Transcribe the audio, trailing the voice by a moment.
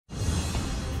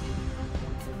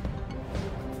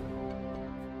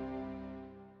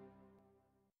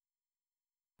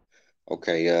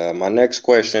Okay, my next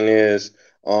question is,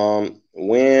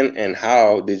 when and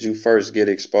how did you first get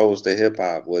exposed to hip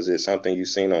hop? Was it something you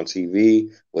seen on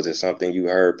TV? Was it something you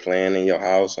heard playing in your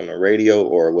house on the radio,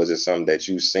 or was it something that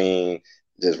you seen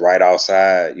just right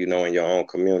outside, in your own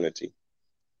community?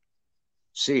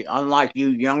 See, unlike you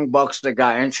young bucks that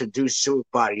got introduced to it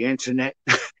by the internet.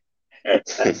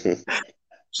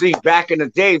 See, back in the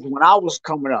days when I was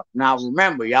coming up, now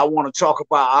remember, y'all want to talk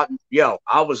about, yo,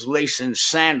 I was lacing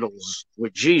sandals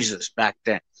with Jesus back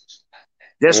then.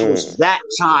 This was Mm, that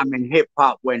time in hip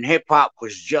hop when hip hop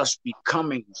was just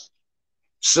becoming.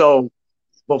 So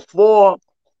before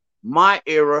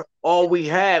all we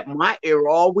had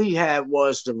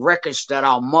was the records that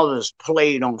our mothers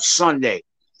played on Sunday.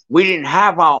 We didn't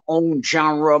have our own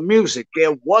genre of music.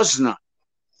 There was none.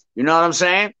 You know what I'm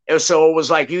saying? And so it was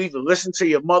like you either listen to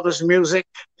your mother's music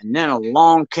and then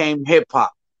along came hip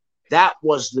hop. That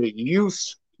was the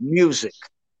youth music.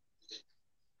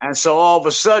 And so all of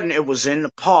a sudden it was in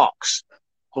the parks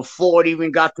before it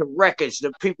even got to records.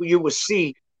 The people you would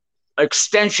see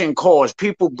extension cords,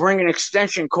 people bringing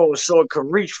extension cords so it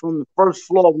could reach from the first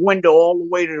floor window all the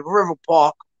way to the river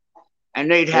park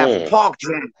and they'd have mm. park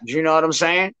jams. You know what I'm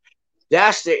saying?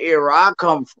 That's the era I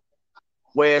come from,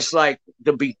 where it's like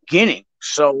the beginning.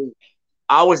 So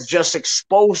I was just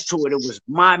exposed to it. It was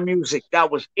my music.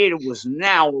 That was it. It was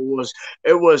now.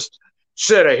 It was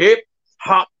said a hip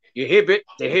hop. You hip it,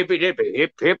 the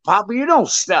hip hop. You don't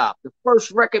stop. The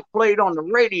first record played on the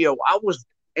radio. I was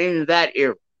in that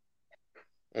era.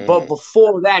 But Mm.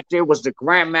 before that, there was the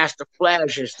Grandmaster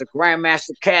Flashes, the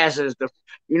Grandmaster Casses,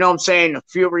 you know what I'm saying, the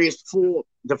Furious Four,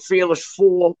 the Fearless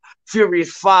Four,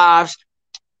 Furious Fives,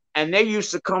 and they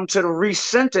used to come to the Reese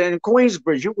Center in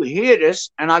Queensbridge. You would hear this,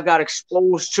 and I got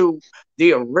exposed to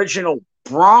the original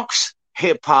Bronx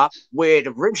hip hop, where it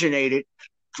originated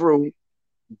through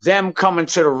them coming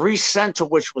to the Reese Center,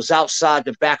 which was outside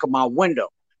the back of my window.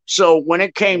 So when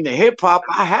it came to hip hop,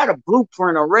 I had a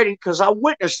blueprint already because I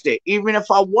witnessed it, even if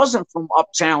I wasn't from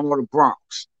Uptown or the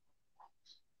Bronx.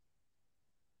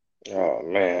 Oh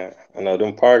man, I know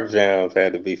them park jams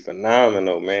had to be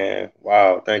phenomenal, man.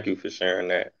 Wow, thank you for sharing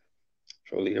that.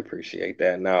 Truly appreciate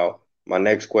that. Now, my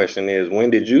next question is, when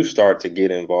did you start to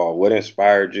get involved? What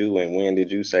inspired you, and when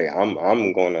did you say, I'm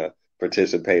gonna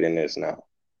participate in this now?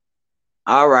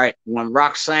 All right, when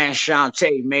Roxanne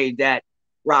Shante made that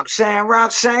Roxanne,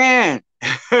 Roxanne,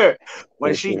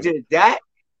 when she did that,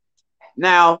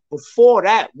 now, before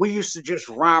that, we used to just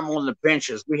rhyme on the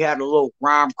benches. We had a little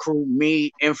rhyme crew,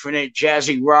 me, Infinite,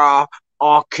 Jazzy Raw,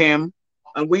 R. Kim,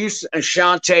 and and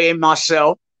Shantae and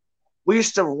myself, we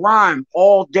used to rhyme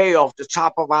all day off the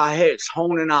top of our heads,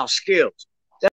 honing our skills.